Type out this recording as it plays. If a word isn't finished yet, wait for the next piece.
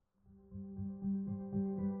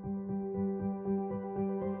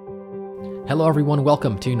Hello everyone,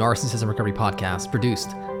 welcome to Narcissism Recovery Podcast, produced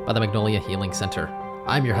by the Magnolia Healing Center.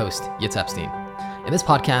 I'm your host, Yitz Epstein. In this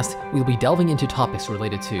podcast, we'll be delving into topics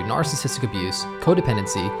related to narcissistic abuse,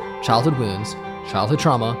 codependency, childhood wounds, childhood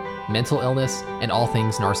trauma, mental illness, and all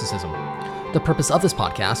things narcissism. The purpose of this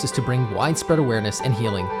podcast is to bring widespread awareness and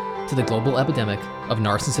healing to the global epidemic of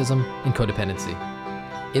narcissism and codependency.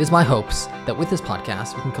 It is my hopes that with this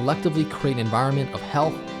podcast, we can collectively create an environment of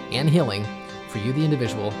health and healing for you, the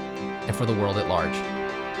individual, and for the world at large.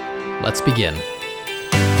 Let's begin.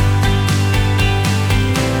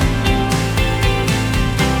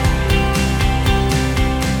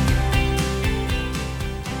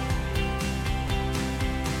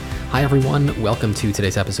 Hi everyone, welcome to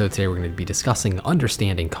today's episode. Today we're going to be discussing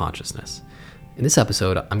understanding consciousness. In this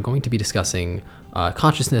episode, I'm going to be discussing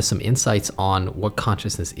consciousness, some insights on what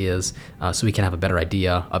consciousness is, so we can have a better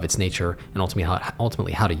idea of its nature and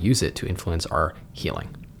ultimately how to use it to influence our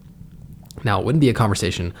healing. Now, it wouldn't be a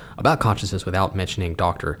conversation about consciousness without mentioning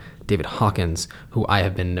Dr. David Hawkins, who I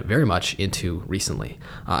have been very much into recently.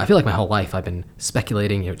 I feel like my whole life I've been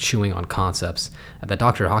speculating, chewing on concepts that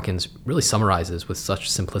Dr. Hawkins really summarizes with such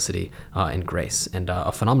simplicity and grace. And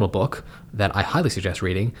a phenomenal book that I highly suggest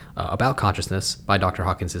reading about consciousness by Dr.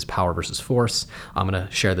 Hawkins is Power versus Force. I'm going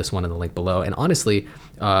to share this one in the link below. And honestly,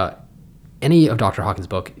 any of Dr. Hawkins'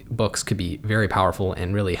 books could be very powerful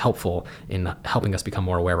and really helpful in helping us become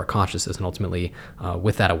more aware of our consciousness, and ultimately,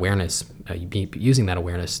 with that awareness, using that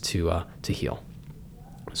awareness to heal.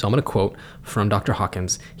 So I'm going to quote from Dr.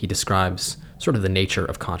 Hawkins. He describes sort of the nature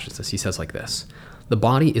of consciousness. He says like this: "The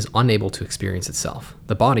body is unable to experience itself.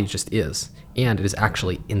 The body just is, and it is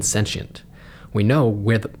actually insentient. We know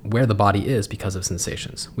where the body is because of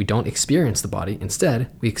sensations. We don't experience the body. Instead,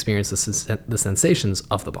 we experience the sensations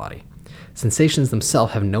of the body. Sensations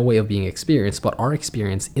themselves have no way of being experienced, but are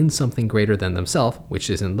experienced in something greater than themselves, which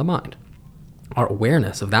is in the mind. Our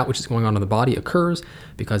awareness of that which is going on in the body occurs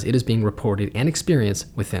because it is being reported and experienced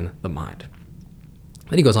within the mind."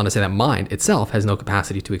 Then he goes on to say that mind itself has no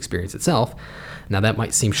capacity to experience itself. Now that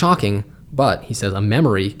might seem shocking, but he says a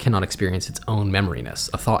memory cannot experience its own memoriness.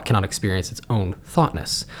 A thought cannot experience its own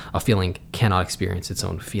thoughtness. A feeling cannot experience its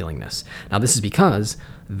own feelingness. Now this is because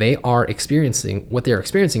what they are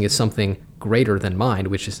experiencing is something greater than mind,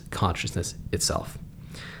 which is consciousness itself.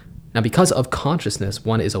 Now because of consciousness,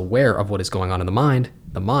 one is aware of what is going on in the mind.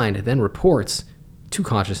 The mind then reports to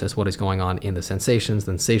consciousness what is going on in the sensations.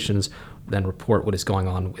 The sensations then report what is going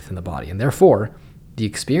on within the body. And therefore, the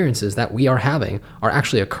experiences that we are having are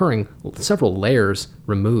actually occurring several layers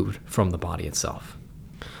removed from the body itself.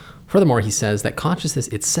 Furthermore, he says that consciousness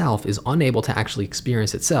itself is unable to actually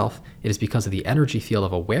experience itself. It is because of the energy field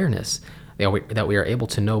of awareness that we are able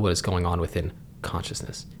to know what is going on within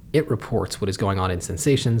consciousness. It reports what is going on in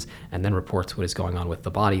sensations and then reports what is going on with the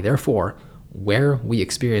body. Therefore, where we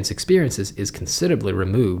experience experiences is considerably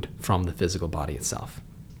removed from the physical body itself.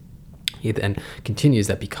 He then continues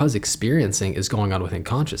that because experiencing is going on within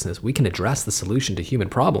consciousness, we can address the solution to human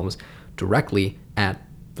problems directly at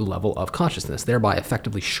the level of consciousness, thereby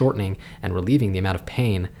effectively shortening and relieving the amount of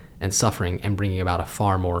pain and suffering and bringing about a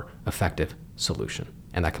far more effective solution.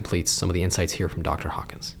 And that completes some of the insights here from Dr.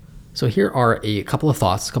 Hawkins. So here are a couple of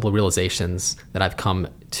thoughts, a couple of realizations that I've come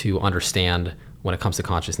to understand when it comes to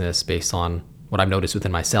consciousness based on what I've noticed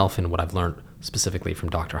within myself and what I've learned specifically from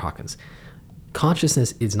Dr. Hawkins.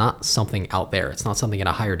 Consciousness is not something out there. It's not something in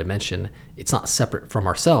a higher dimension. It's not separate from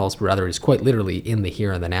ourselves, but rather it is quite literally in the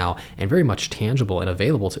here and the now and very much tangible and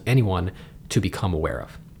available to anyone to become aware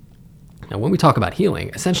of. Now, when we talk about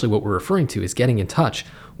healing, essentially what we're referring to is getting in touch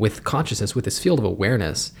with consciousness, with this field of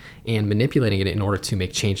awareness, and manipulating it in order to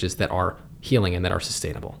make changes that are healing and that are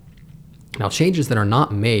sustainable. Now, changes that are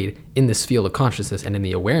not made in this field of consciousness and in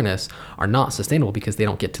the awareness are not sustainable because they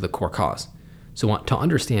don't get to the core cause. So to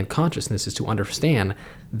understand consciousness is to understand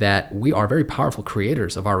that we are very powerful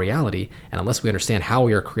creators of our reality, and unless we understand how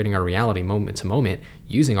we are creating our reality moment to moment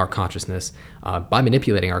using our consciousness, by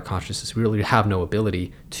manipulating our consciousness, we really have no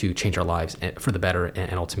ability to change our lives for the better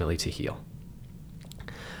and ultimately to heal.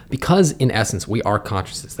 Because in essence, we are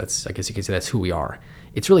consciousness, I guess you could say that's who we are.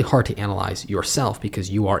 It's really hard to analyze yourself because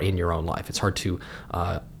you are in your own life. It's hard to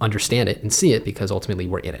understand it and see it because ultimately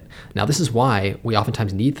we're in it. Now, this is why we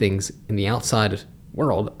oftentimes need things in the outside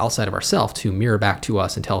world, outside of ourselves, to mirror back to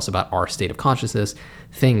us and tell us about our state of consciousness,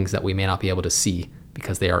 things that we may not be able to see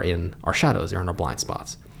because they are in our shadows, they're in our blind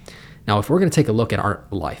spots. Now, if we're going to take a look at our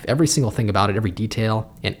life, every single thing about it, every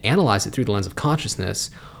detail, and analyze it through the lens of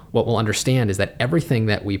consciousness, what we'll understand is that everything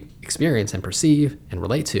that we experience and perceive and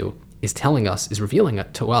relate to is revealing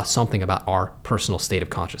to us something about our personal state of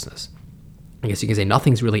consciousness. I guess you can say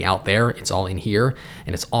nothing's really out there. It's all in here,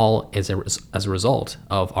 and it's all as a result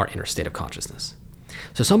of our inner state of consciousness.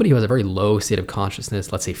 So somebody who has a very low state of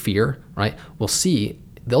consciousness, let's say fear, right, they'll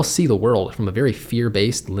see the world from a very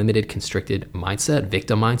fear-based, limited, constricted mindset,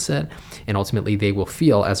 victim mindset, and ultimately they will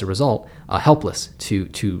feel, as a result, helpless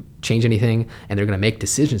to change anything, and they're going to make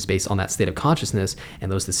decisions based on that state of consciousness,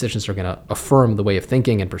 and those decisions are going to affirm the way of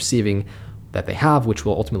thinking and perceiving that they have, which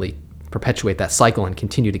will ultimately perpetuate that cycle and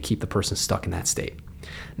continue to keep the person stuck in that state.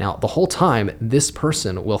 Now, the whole time, this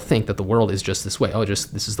person will think that the world is just this way. Oh,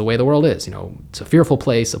 just this is the way the world is. It's a fearful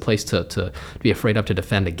place, a place to be afraid of, to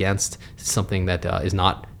defend against, something that is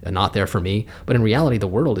not there for me. But in reality, the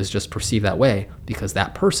world is just perceived that way because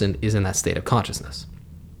that person is in that state of consciousness.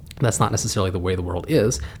 That's not necessarily the way the world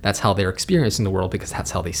is. That's how they're experiencing the world because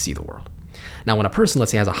that's how they see the world. Now, when a person,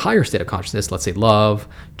 let's say, has a higher state of consciousness, let's say love,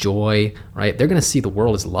 joy, right, they're going to see the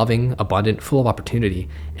world as loving, abundant, full of opportunity,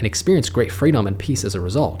 and experience great freedom and peace as a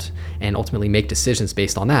result, and ultimately make decisions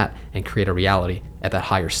based on that and create a reality at that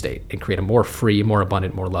higher state and create a more free, more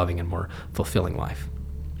abundant, more loving, and more fulfilling life.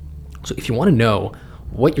 So if you want to know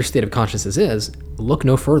what your state of consciousness is, look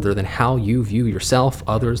no further than how you view yourself,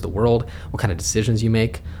 others, the world, what kind of decisions you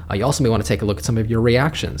make. You also may want to take a look at some of your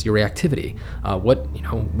reactions, your reactivity,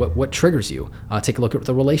 what triggers you. Take a look at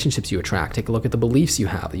the relationships you attract. Take a look at the beliefs you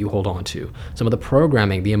have that you hold on to. Some of the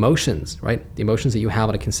programming, the emotions, right? The emotions that you have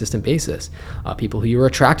on a consistent basis. People who you're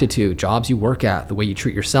attracted to, jobs you work at, the way you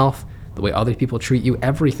treat yourself, the way other people treat you.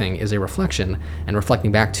 Everything is a reflection and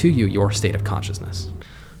reflecting back to you your state of consciousness.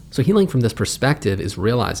 So healing from this perspective is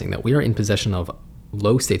realizing that we are in possession of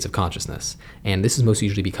low states of consciousness. And this is most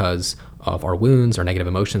usually because of our wounds, our negative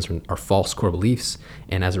emotions, our false core beliefs.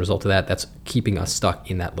 And as a result of that, that's keeping us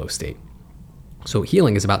stuck in that low state. So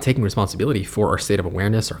healing is about taking responsibility for our state of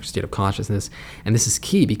awareness, our state of consciousness. And this is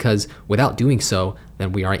key because without doing so,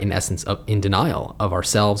 then we are in essence in denial of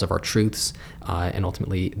ourselves, of our truths. And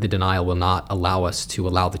ultimately, the denial will not allow us to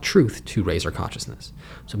allow the truth to raise our consciousness.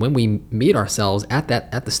 So when we meet ourselves at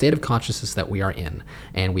the state of consciousness that we are in,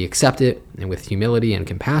 and we accept it, and with humility and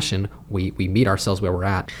compassion, we meet ourselves where we're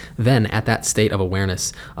at, then at that state of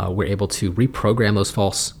awareness, we're able to reprogram those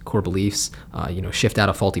false core beliefs, shift out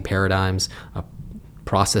of faulty paradigms,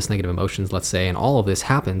 process negative emotions, let's say, and all of this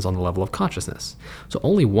happens on the level of consciousness. So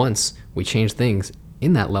only once we change things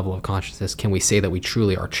in that level of consciousness can we say that we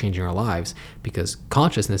truly are changing our lives, because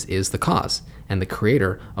consciousness is the cause and the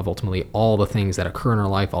creator of ultimately all the things that occur in our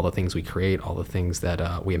life, all the things we create, all the things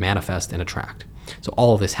that we manifest and attract. So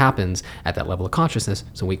all of this happens at that level of consciousness.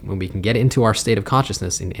 So when we can get into our state of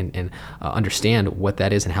consciousness and understand what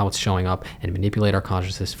that is and how it's showing up and manipulate our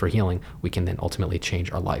consciousness for healing, we can then ultimately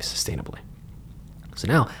change our life sustainably. So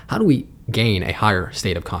now, how do we gain a higher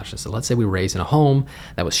state of consciousness? So let's say we were raised in a home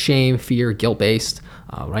that was shame, fear, guilt-based,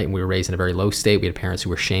 right? And we were raised in a very low state. We had parents who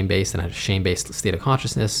were shame-based and had a shame-based state of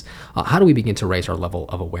consciousness. How do we begin to raise our level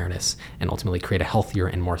of awareness and ultimately create a healthier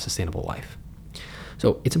and more sustainable life?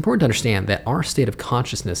 So it's important to understand that our state of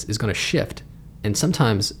consciousness is going to shift, and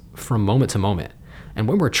sometimes from moment to moment. And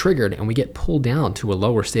when we're triggered and we get pulled down to a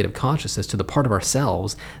lower state of consciousness, to the part of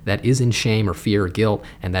ourselves that is in shame or fear or guilt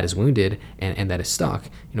and that is wounded and that is stuck,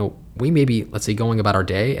 we may be, let's say, going about our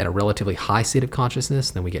day at a relatively high state of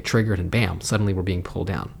consciousness, then we get triggered and bam, suddenly we're being pulled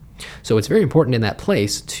down. So it's very important in that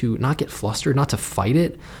place to not get flustered, not to fight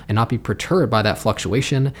it, and not be perturbed by that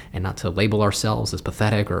fluctuation, and not to label ourselves as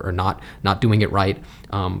pathetic or not doing it right.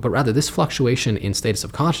 But rather, this fluctuation in status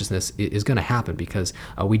of consciousness is going to happen because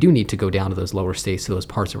we do need to go down to those lower states, to those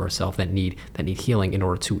parts of ourselves that need healing in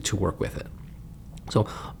order to work with it. So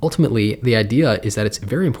ultimately, the idea is that it's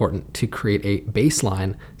very important to create a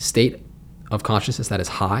baseline state of consciousness that is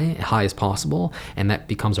high as possible, and that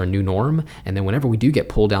becomes our new norm. And then whenever we do get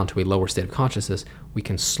pulled down to a lower state of consciousness, we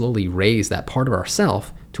can slowly raise that part of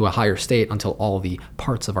ourself to a higher state until all the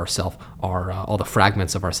parts of ourself all the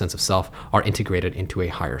fragments of our sense of self are integrated into a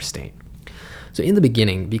higher state. So in the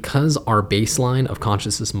beginning, because our baseline of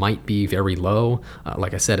consciousness might be very low,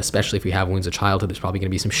 like I said, especially if we have wounds of childhood, there's probably going to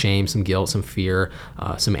be some shame, some guilt, some fear,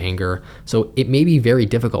 some anger. So it may be very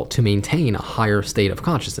difficult to maintain a higher state of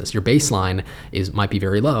consciousness. Your baseline might be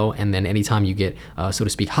very low, and then anytime you get, so to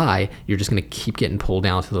speak, high, you're just going to keep getting pulled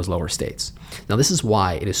down to those lower states. Now, this is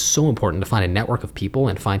why it is so important to find a network of people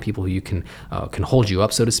and find people who you can hold you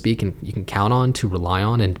up, so to speak, and you can count on, to rely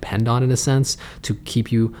on, and depend on, in a sense, to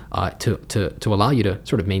keep you to allow you to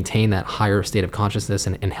sort of maintain that higher state of consciousness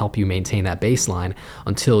and help you maintain that baseline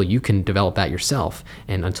until you can develop that yourself,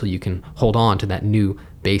 and until you can hold on to that new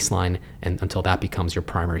baseline, and until that becomes your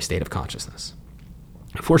primary state of consciousness.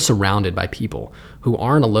 if we're surrounded by people who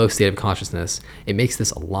are in a low state of consciousness, it makes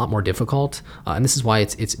this a lot more difficult. And this is why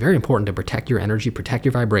it's very important to protect your energy, protect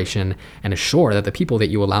your vibration, and assure that the people that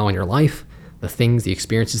you allow in your life, the things, the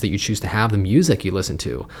experiences that you choose to have, the music you listen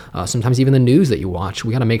to, sometimes even the news that you watch,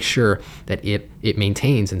 we got to make sure that it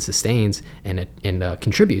maintains and sustains and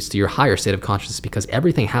contributes to your higher state of consciousness, because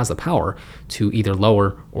everything has the power to either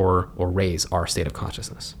lower or raise our state of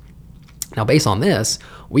consciousness. Now, based on this,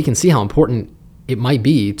 we can see how important it might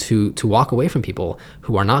be to walk away from people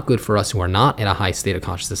who are not good for us, who are not in a high state of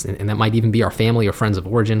consciousness, and that might even be our family or friends of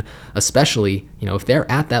origin. Especially, if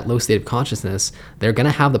they're at that low state of consciousness, they're going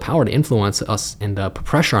to have the power to influence us and put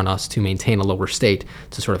pressure on us to maintain a lower state,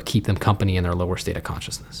 to sort of keep them company in their lower state of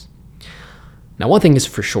consciousness. Now, one thing is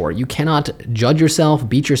for sure, you cannot judge yourself,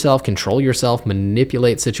 beat yourself, control yourself,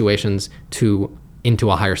 manipulate situations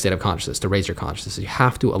into a higher state of consciousness, to raise your consciousness. You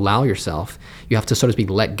have to allow yourself, you have to, so to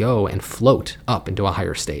speak, let go and float up into a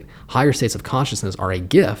higher state. Higher states of consciousness are a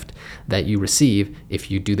gift that you receive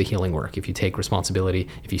if you do the healing work, if you take responsibility,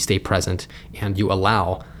 if you stay present, and you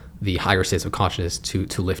allow the higher states of consciousness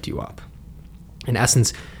to lift you up. In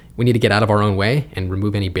essence, we need to get out of our own way and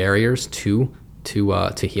remove any barriers to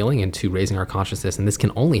healing and to raising our consciousness. And this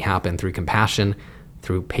can only happen through compassion,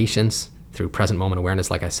 through patience, through present moment awareness,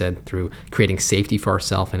 like I said, through creating safety for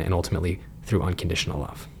ourselves, and ultimately through unconditional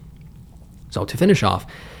love. So to finish off,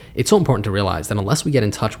 it's so important to realize that unless we get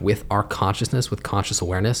in touch with our consciousness, with conscious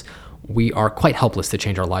awareness, we are quite helpless to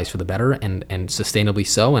change our lives for the better, and sustainably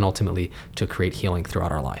so, and ultimately to create healing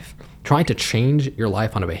throughout our life. Trying to change your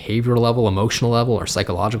life on a behavioral level, emotional level, or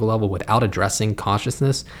psychological level without addressing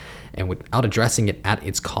consciousness and without addressing it at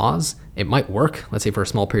its cause, it might work, let's say for a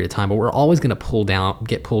small period of time, but we're always going to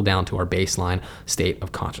get pulled down to our baseline state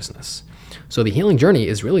of consciousness. So the healing journey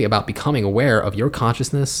is really about becoming aware of your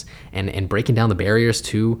consciousness and breaking down the barriers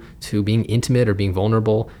to being intimate or being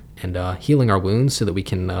vulnerable, and healing our wounds so that we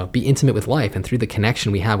can be intimate with life. And through the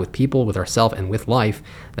connection we have with people, with ourselves, and with life,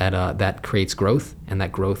 that creates growth, and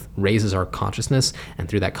that growth raises our consciousness. And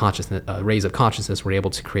through that raise of consciousness, we're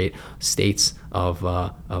able to create states of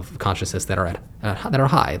consciousness that are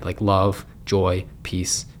high, like love, joy,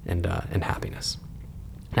 peace, and happiness.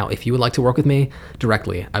 Now, if you would like to work with me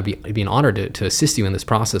directly, it'd be an honor to assist you in this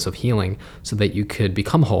process of healing so that you could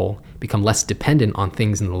become whole, become less dependent on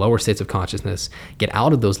things in the lower states of consciousness, get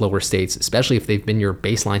out of those lower states, especially if they've been your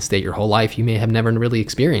baseline state your whole life. You may have never really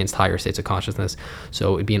experienced higher states of consciousness.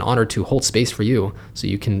 So it'd be an honor to hold space for you so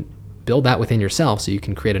you can build that within yourself, so you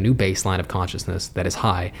can create a new baseline of consciousness that is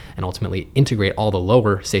high, and ultimately integrate all the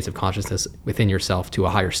lower states of consciousness within yourself to a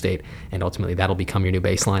higher state, and ultimately that'll become your new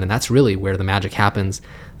baseline. And that's really where the magic happens.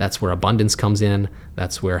 That's where abundance comes in.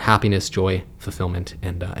 That's where happiness, joy, fulfillment,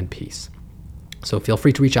 and peace. So feel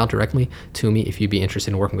free to reach out directly to me if you'd be interested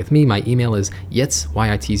in working with me. My email is yitz,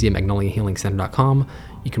 Y-I-T-Z, at magnoliahealingcenter.com.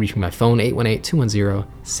 You can reach me by phone,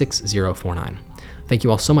 818-210-6049. Thank you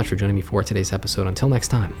all so much for joining me for today's episode. Until next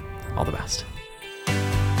time, all the best.